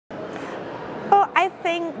Well, I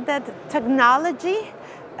think that technology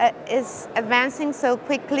is advancing so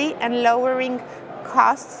quickly and lowering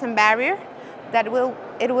costs and barriers that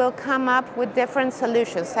it will come up with different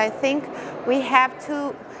solutions. I think we have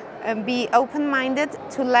to be open-minded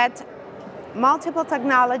to let multiple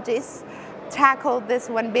technologies tackle this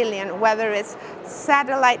 1 billion, whether it's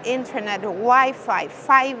satellite internet, Wi-Fi,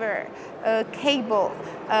 fiber, cable,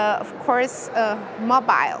 of course,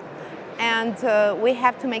 mobile. And we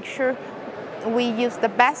have to make sure we use the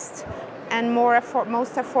best and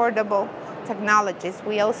most affordable technologies.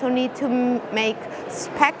 We also need to make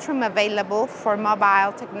spectrum available for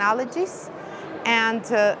mobile technologies and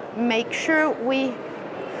make sure we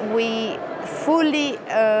fully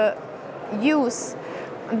use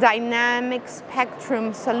dynamic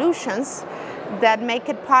spectrum solutions that make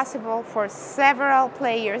it possible for several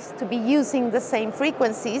players to be using the same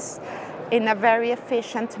frequencies in a very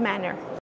efficient manner.